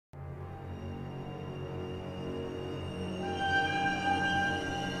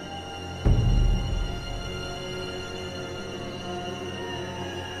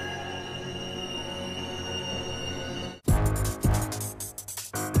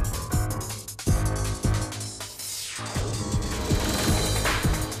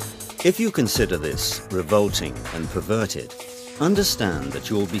If you consider this revolting and perverted, understand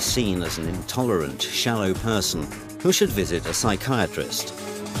that you will be seen as an intolerant, shallow person who should visit a psychiatrist.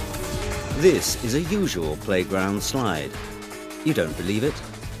 This is a usual playground slide. You don't believe it?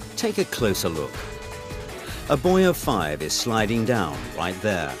 Take a closer look. A boy of 5 is sliding down right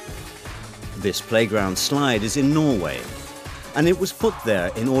there. This playground slide is in Norway, and it was put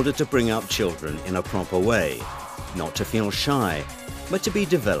there in order to bring up children in a proper way, not to feel shy, but to be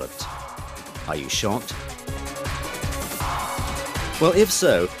developed. Are you shocked? Well, if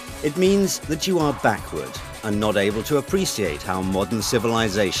so, it means that you are backward and not able to appreciate how modern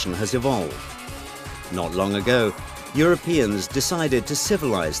civilization has evolved. Not long ago, Europeans decided to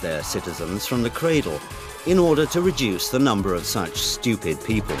civilize their citizens from the cradle in order to reduce the number of such stupid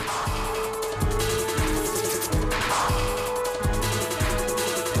people.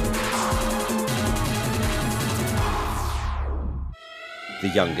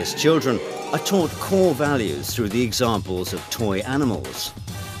 The youngest children are taught core values through the examples of toy animals.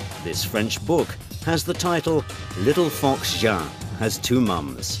 This French book has the title Little Fox Jean Has Two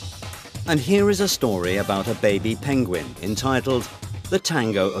Mums. And here is a story about a baby penguin entitled The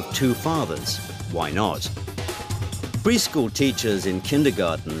Tango of Two Fathers. Why not? Preschool teachers in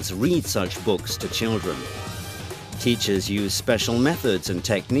kindergartens read such books to children. Teachers use special methods and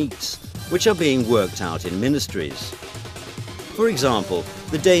techniques which are being worked out in ministries. For example,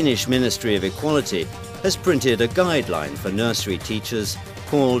 the Danish Ministry of Equality has printed a guideline for nursery teachers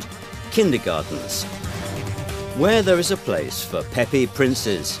called Kindergartens, where there is a place for peppy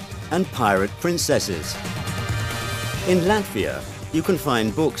princes and pirate princesses. In Latvia, you can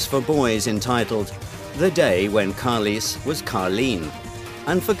find books for boys entitled The Day When Carlis Was Carleen,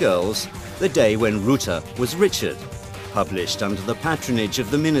 and for girls, The Day When Ruta Was Richard, published under the patronage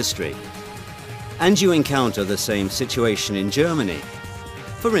of the ministry. And you encounter the same situation in Germany.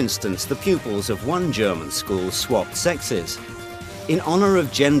 For instance, the pupils of one German school swapped sexes. In honor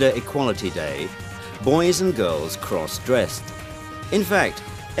of Gender Equality Day, boys and girls cross-dressed. In fact,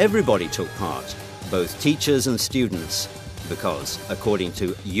 everybody took part, both teachers and students, because, according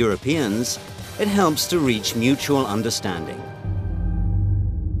to Europeans, it helps to reach mutual understanding.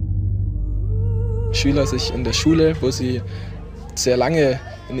 Schüler sich in der Schule, wo sie sehr lange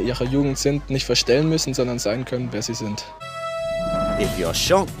in ihrer Jugend sind, nicht verstellen müssen, sondern sein können, wer sie sind. If you're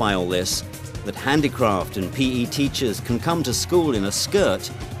shocked by all this, that handicraft and PE teachers can come to school in a skirt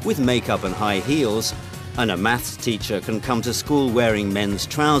with makeup and high heels, and a maths teacher can come to school wearing men's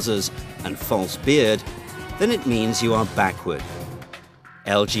trousers and false beard, then it means you are backward.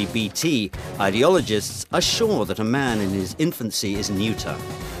 LGBT ideologists are sure that a man in his infancy is neuter.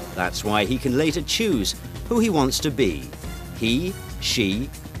 That's why he can later choose who he wants to be, he, she,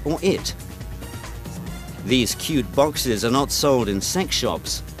 or it. These cute boxes are not sold in sex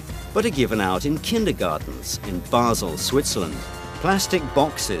shops, but are given out in kindergartens in Basel, Switzerland. Plastic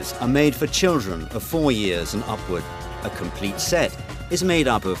boxes are made for children of 4 years and upward. A complete set is made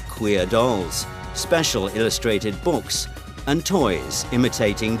up of queer dolls, special illustrated books, and toys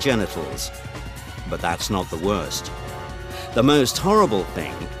imitating genitals. But that's not the worst. The most horrible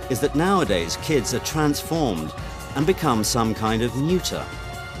thing is that nowadays kids are transformed and become some kind of neuter.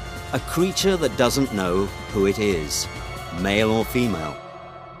 A creature that doesn't know who it is, male or female.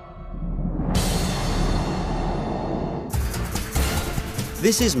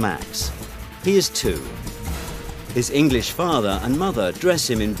 This is Max. He is 2. His English father and mother dress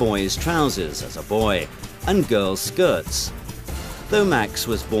him in boys' trousers as a boy and girls' skirts. Though Max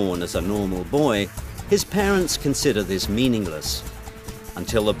was born as a normal boy, his parents consider this meaningless.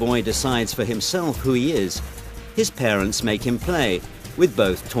 Until the boy decides for himself who he is, his parents make him play with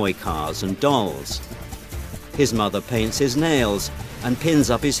both toy cars and dolls. His mother paints his nails and pins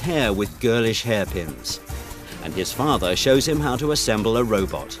up his hair with girlish hairpins. And his father shows him how to assemble a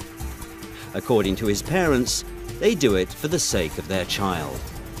robot. According to his parents, they do it for the sake of their child.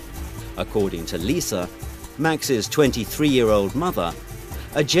 According to Lisa, Max's 23-year-old mother,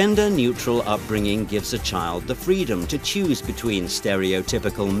 a gender-neutral upbringing gives a child the freedom to choose between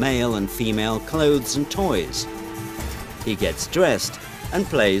stereotypical male and female clothes and toys. He gets dressed and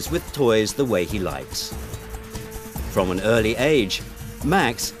plays with toys the way he likes. From an early age,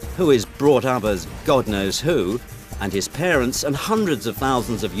 Max, who is brought up as God knows who, and his parents and hundreds of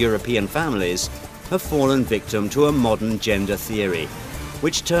thousands of European families have fallen victim to a modern gender theory,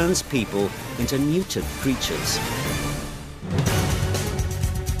 which turns people into neutered creatures.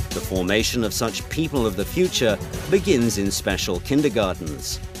 The formation of such people of the future begins in special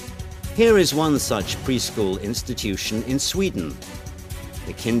kindergartens. Here is one such preschool institution in Sweden.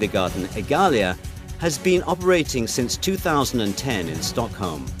 The kindergarten Egalia has been operating since 2010 in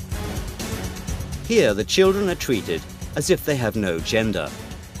Stockholm. Here, the children are treated as if they have no gender.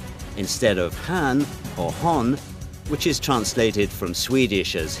 Instead of han or hon, which is translated from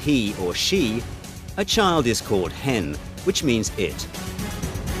Swedish as he or she, a child is called hen, which means it.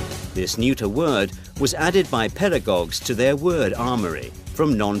 This neuter word was added by pedagogues to their word armory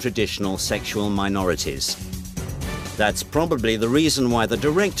from non-traditional sexual minorities. That's probably the reason why the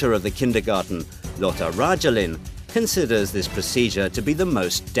director of the kindergarten, Lotta Rajalin, considers this procedure to be the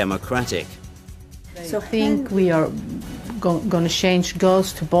most democratic. So I think we are going to change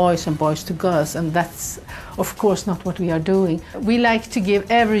girls to boys and boys to girls, and that's of course not what we are doing. We like to give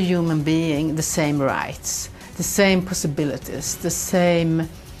every human being the same rights, the same possibilities, the same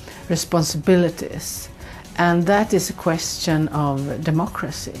responsibilities, and that is a question of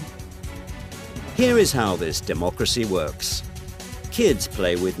democracy. Here is how this democracy works. Kids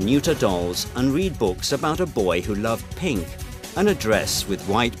play with neuter dolls and read books about a boy who loved pink and a dress with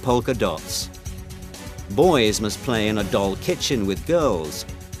white polka dots. Boys must play in a doll kitchen with girls,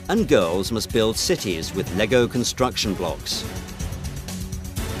 and girls must build cities with Lego construction blocks.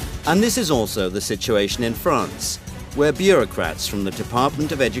 And this is also the situation in France, where bureaucrats from the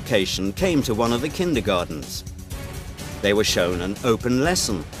Department of Education came to one of the kindergartens. They were shown an open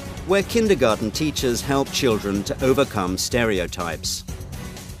lesson, where kindergarten teachers help children to overcome stereotypes.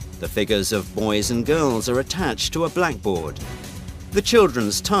 The figures of boys and girls are attached to a blackboard. The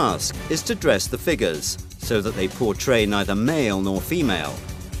children's task is to dress the figures so that they portray neither male nor female.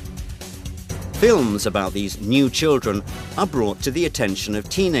 Films about these new children are brought to the attention of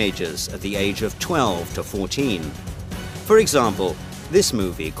teenagers at the age of 12 to 14. For example, this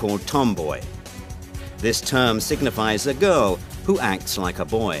movie called Tomboy. This term signifies a girl who acts like a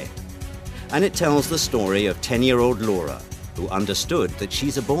boy. And it tells the story of 10-year-old Laura, who understood that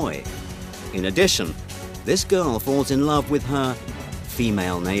she's a boy. In addition, this girl falls in love with her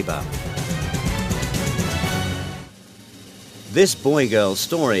female neighbor. This boy-girl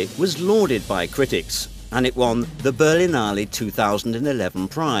story was lauded by critics, and it won the Berlinale 2011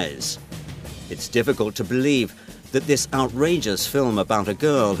 prize. It's difficult to believe that this outrageous film about a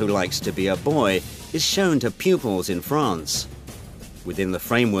girl who likes to be a boy is shown to pupils in France. Within the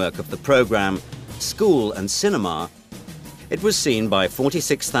framework of the program School and Cinema, it was seen by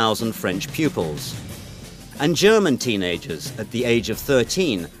 46,000 French pupils. And German teenagers at the age of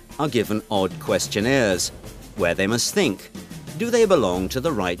 13 are given odd questionnaires, where they must think, do they belong to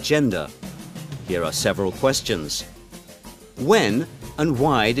the right gender? Here are several questions. When and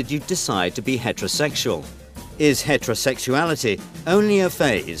why did you decide to be heterosexual? Is heterosexuality only a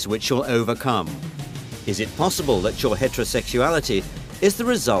phase which you'll overcome? Is it possible that your heterosexuality is the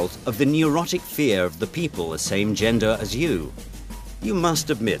result of the neurotic fear of the people the same gender as you? You must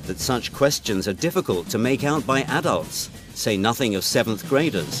admit that such questions are difficult to make out by adults, say nothing of 7th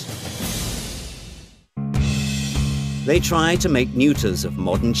graders. They try to make neuters of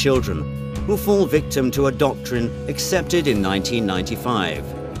modern children who fall victim to a doctrine accepted in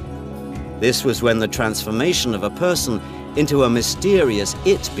 1995. This was when the transformation of a person into a mysterious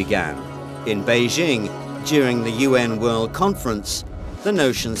it began. In Beijing, during the UN World Conference, the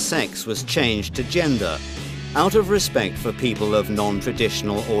notion sex was changed to gender, out of respect for people of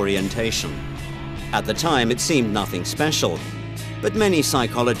non-traditional orientation. At the time, it seemed nothing special, but many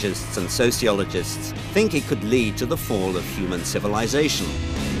psychologists and sociologists think it could lead to the fall of human civilization.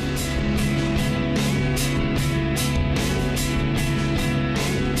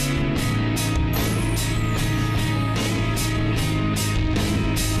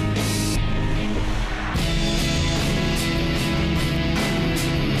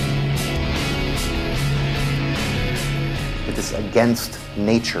 Against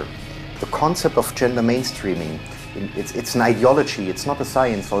nature. The concept of gender mainstreaming, it's an ideology, it's not a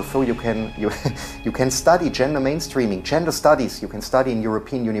science, although you can study gender mainstreaming, gender studies, you can study in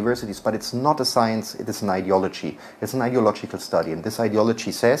European universities, but it's not a science, it is an ideology. It's an ideological study, and this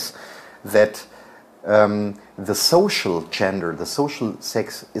ideology says that the social gender, the social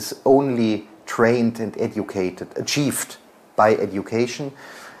sex is only trained and educated, achieved by education,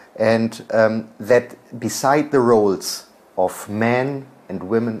 and that beside the roles of men and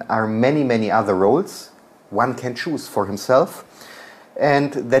women are many, many other roles one can choose for himself,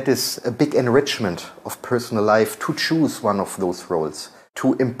 and that is a big enrichment of personal life to choose one of those roles.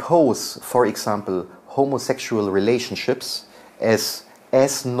 To impose, for example, homosexual relationships as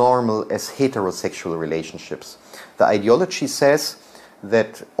normal as heterosexual relationships. The ideology says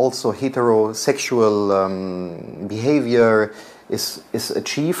that also heterosexual behavior is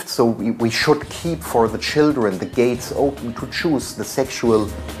achieved, so we should keep for the children the gates open to choose the sexual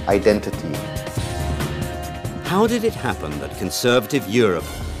identity. How did it happen that conservative Europe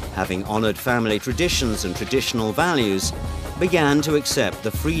having honoured family traditions and traditional values, began to accept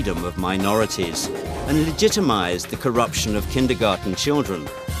the freedom of minorities and legitimised the corruption of kindergarten children.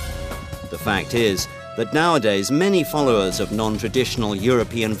 The fact is that nowadays many followers of non-traditional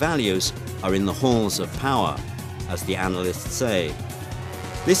European values are in the halls of power, as the analysts say.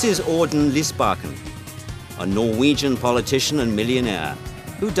 This is Auden Lysbakken, a Norwegian politician and millionaire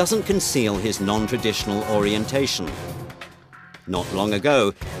who doesn't conceal his non-traditional orientation. Not long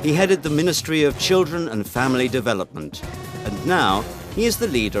ago, he headed the Ministry of Children and Family Development, and now he is the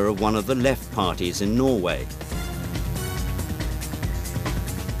leader of one of the left parties in Norway.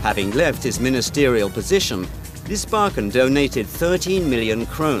 Having left his ministerial position, Lysbakken donated 13 million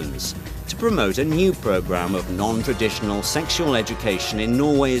krones to promote a new program of non-traditional sexual education in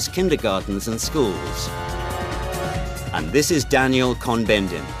Norway's kindergartens and schools. And this is Daniel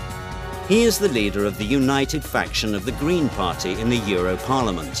Cohn-Bendit. He is the leader of the united faction of the Green Party in the Euro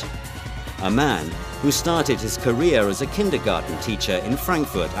Parliament, a man who started his career as a kindergarten teacher in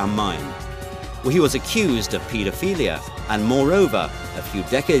Frankfurt am Main, where he was accused of paedophilia and, moreover, a few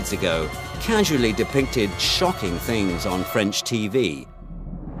decades ago, casually depicted shocking things on French TV.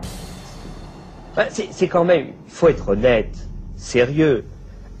 C'est quand même, il faut être honnête, sérieux,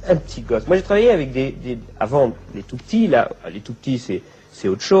 un petit gosse. Moi j'ai travaillé avec avant les tout petits, là, les tout petits c'est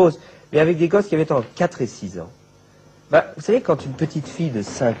autre chose, mais avec des gosses qui avaient entre 4 et 6 ans. Bah, vous savez, quand une petite fille de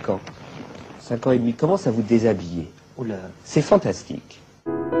 5 ans et demi commence à vous déshabiller, oh là, c'est fantastique.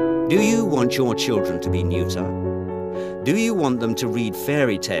 Do you want your children to be neuter? Do you want them to read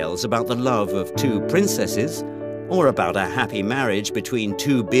fairy tales about the love of 2 princesses, or about a happy marriage between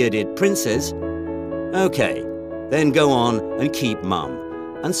 2 bearded princes? Okay, then go on and keep mum,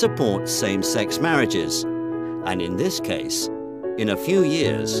 and support same-sex marriages. And in this case, in a few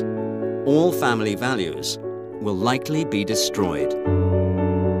years, all family values will likely be destroyed.